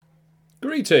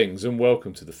Greetings and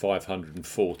welcome to the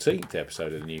 514th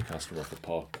episode of the New Customer Offer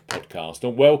podcast,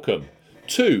 and welcome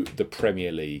to the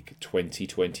Premier League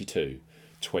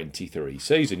 2022-23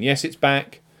 season. Yes, it's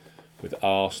back with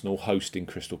Arsenal hosting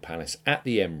Crystal Palace at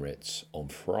the Emirates on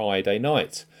Friday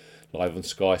night. Live on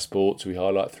Sky Sports, we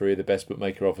highlight three of the best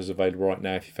bookmaker offers available right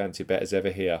now. If you fancy a bet as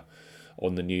ever here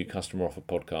on the New Customer Offer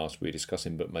podcast, we're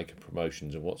discussing bookmaker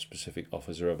promotions and what specific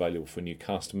offers are available for new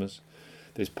customers.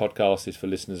 This podcast is for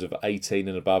listeners of 18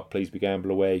 and above. Please be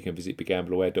gamble aware. You can visit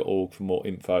begambleaware.org for more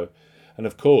info. And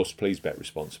of course, please bet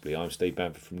responsibly. I'm Steve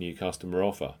Bamford from New Customer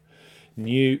Offer.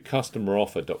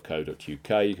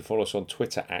 newcustomeroffer.co.uk. You can follow us on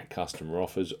Twitter at Customer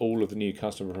Offers. All of the new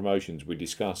customer promotions we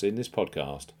discuss in this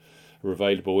podcast are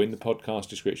available in the podcast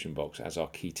description box as our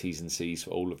key T's and C's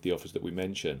for all of the offers that we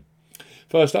mention.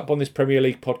 First up on this Premier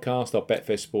League podcast, our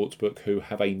Betfair Sportsbook, who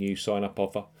have a new sign-up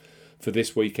offer for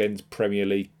this weekend's Premier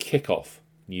League kick-off.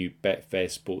 New Betfair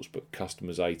Sportsbook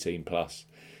customers 18 plus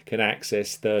can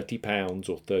access £30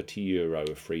 or €30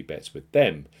 of free bets with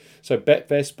them. So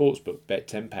Betfair Sportsbook, bet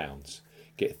 £10,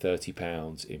 get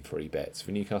 £30 in free bets.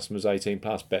 For new customers 18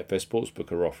 plus, Betfair Sportsbook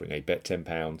are offering a bet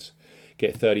 £10,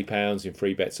 get £30 in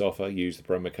free bets offer. Use the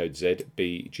promo code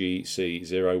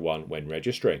ZBGC01 when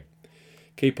registering.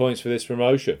 Key points for this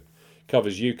promotion: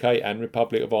 covers UK and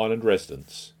Republic of Ireland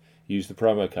residents. Use the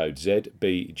promo code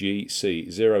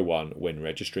ZBGC01 when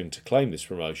registering to claim this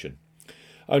promotion.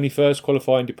 Only first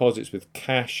qualifying deposits with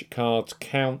cash cards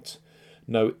count.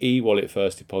 No e-wallet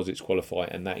first deposits qualify,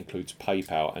 and that includes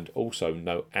PayPal, and also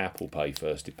no Apple Pay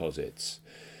first deposits.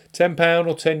 £10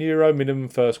 or €10 minimum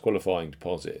first qualifying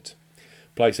deposit.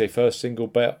 Place a first single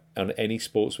bet on any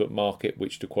sportsbook market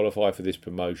which, to qualify for this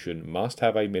promotion, must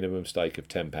have a minimum stake of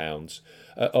 £10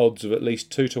 at odds of at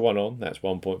least 2 to 1 on, that's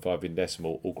 1.5 in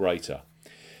decimal, or greater.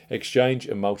 Exchange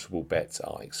and multiple bets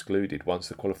are excluded. Once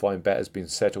the qualifying bet has been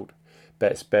settled,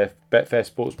 Betfair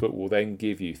Sportsbook will then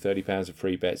give you £30 of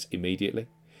free bets immediately.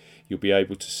 You'll be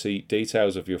able to see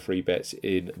details of your free bets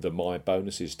in the My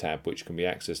Bonuses tab, which can be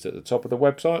accessed at the top of the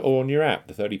website or on your app.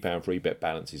 The £30 free bet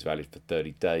balance is valid for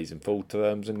 30 days and full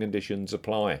terms and conditions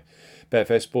apply.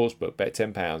 Betfair Sportsbook, bet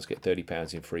 £10, get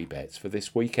 £30 in free bets for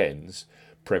this weekend's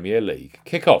Premier League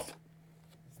kick-off.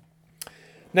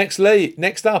 Next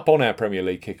up on our Premier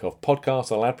League kick-off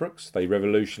podcast are Ladbrokes. They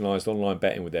revolutionised online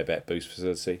betting with their Bet Boost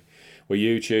facility, where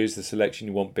you choose the selection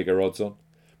you want bigger odds on.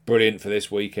 Brilliant for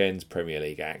this weekend's Premier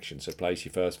League action. So place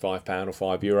your first £5 or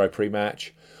 €5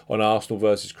 pre-match on Arsenal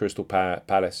versus Crystal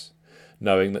Palace,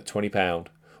 knowing that £20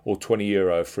 or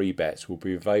 €20 free bets will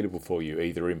be available for you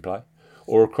either in play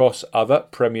or across other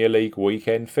Premier League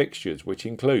weekend fixtures, which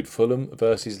include Fulham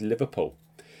versus Liverpool,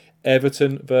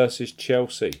 Everton versus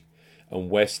Chelsea,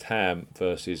 and West Ham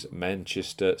versus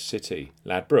Manchester City.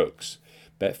 Ladbrokes,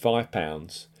 bet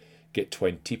 £5, get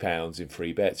 £20 in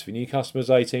free bets. For new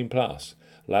customers 18 plus,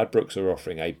 Ladbrokes are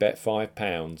offering a bet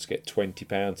 £5, get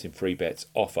 £20 in free bets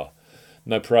offer.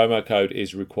 No promo code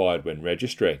is required when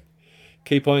registering.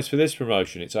 Key points for this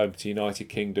promotion: it's open to United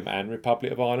Kingdom and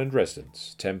Republic of Ireland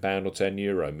residents. £10 or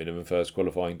 €10 minimum first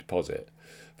qualifying deposit.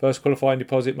 First qualifying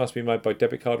deposit must be made by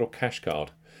debit card or cash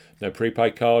card. No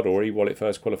prepaid card or e-wallet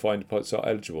first qualifying deposits are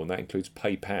eligible, and that includes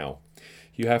PayPal.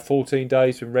 You have 14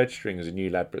 days from registering as a new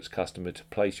Ladbrokes customer to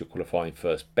place your qualifying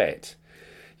first bet.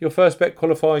 Your first bet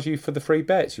qualifies you for the free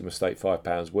bets. You must stake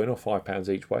 £5 win or £5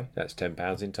 each way. That's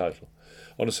 £10 in total.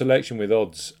 On a selection with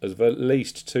odds of at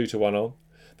least 2 to 1 on,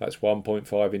 that's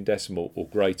 1.5 in decimal or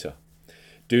greater.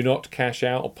 Do not cash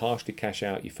out or partially cash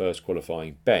out your first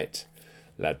qualifying bet.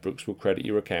 Ladbrokes will credit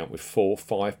your account with 4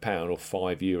 £5 or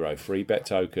 €5 free bet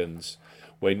tokens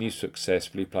when you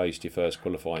successfully placed your first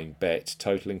qualifying bet,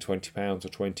 totaling £20 or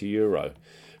 €20.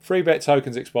 Free bet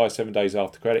tokens expire 7 days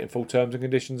after credit, and full terms and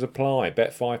conditions apply.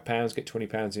 Bet £5, get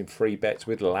 £20 in free bets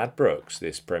with Ladbrokes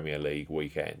this Premier League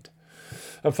weekend.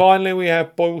 And finally, we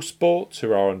have Boyle Sports,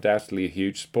 who are undoubtedly a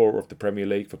huge supporter of the Premier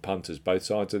League for punters both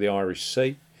sides of the Irish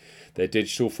Sea. Their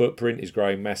digital footprint is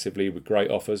growing massively with great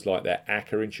offers like their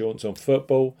ACCA insurance on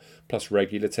football, plus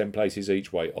regular 10 places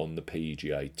each way on the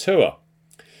PGA Tour.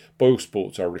 Boyle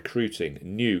Sports are recruiting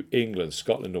new England,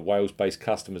 Scotland and Wales-based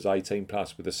customers 18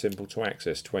 plus with a simple to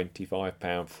access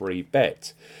 £25 free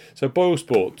bet. So Boyle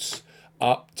Sports,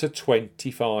 up to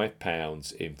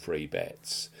 £25 in free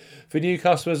bets. For new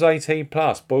customers 18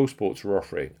 plus, Boyle Sports are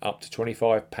offering up to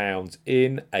 £25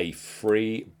 in a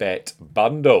free bet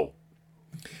bundle.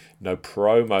 No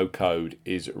promo code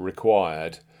is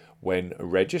required when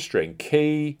registering.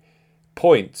 Key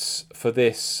points for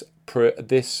this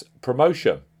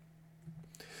promotion: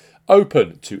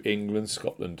 open to England,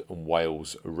 Scotland and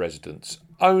Wales residents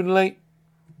only.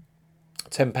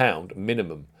 £10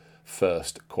 minimum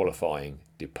first qualifying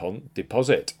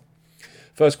deposit.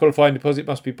 First qualifying deposit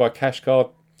must be by cash card.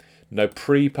 No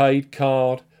prepaid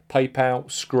card, PayPal,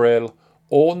 Skrill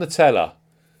or Nutella.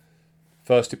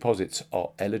 First deposits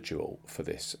are eligible for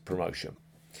this promotion.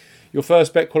 Your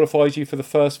first bet qualifies you for the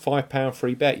first £5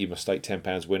 free bet. You must stake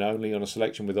 £10 win only on a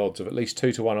selection with odds of at least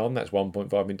 2 to 1 on. That's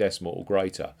 1.5 in decimal or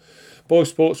greater. Boyle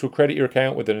Sports will credit your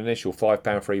account with an initial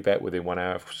 £5 free bet within 1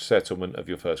 hour of settlement of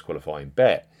your first qualifying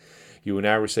bet. You will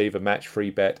now receive a match free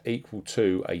bet equal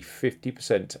to a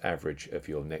 50% average of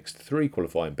your next 3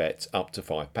 qualifying bets up to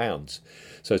 £5.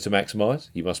 So to maximise,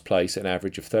 you must place an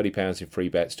average of £30 in free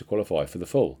bets to qualify for the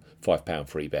full £5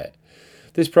 free bet.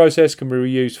 This process can be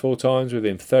reused 4 times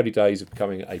within 30 days of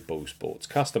becoming a Boyle Sports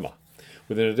customer,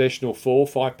 with an additional 4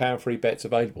 £5 free bets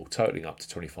available, totalling up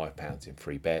to £25 in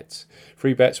free bets.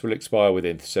 Free bets will expire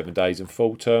within 7 days and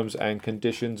full terms and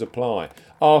conditions apply.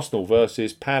 Arsenal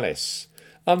versus Palace,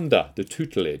 under the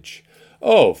tutelage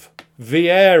of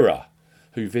Vieira,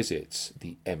 who visits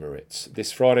the Emirates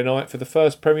this Friday night for the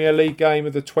first Premier League game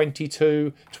of the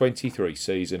 22-23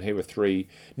 season. Here are 3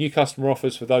 new customer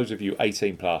offers for those of you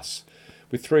 18 plus,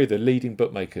 with 3 of the leading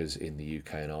bookmakers in the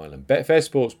UK and Ireland. Betfair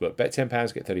Sportsbook. Bet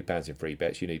 £10, get £30 in free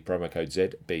bets. You need promo code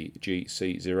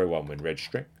ZBGC01 when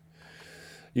registering.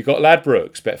 You've got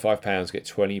Ladbrokes. Bet £5, get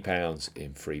 £20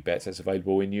 in free bets. That's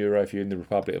available in Euro if you're in the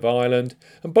Republic of Ireland.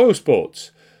 And Boyle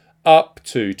Sports, up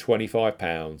to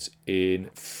 £25 in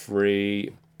free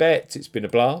bets. It's been a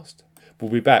blast.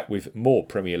 We'll be back with more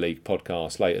Premier League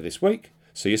podcasts later this week.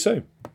 See you soon.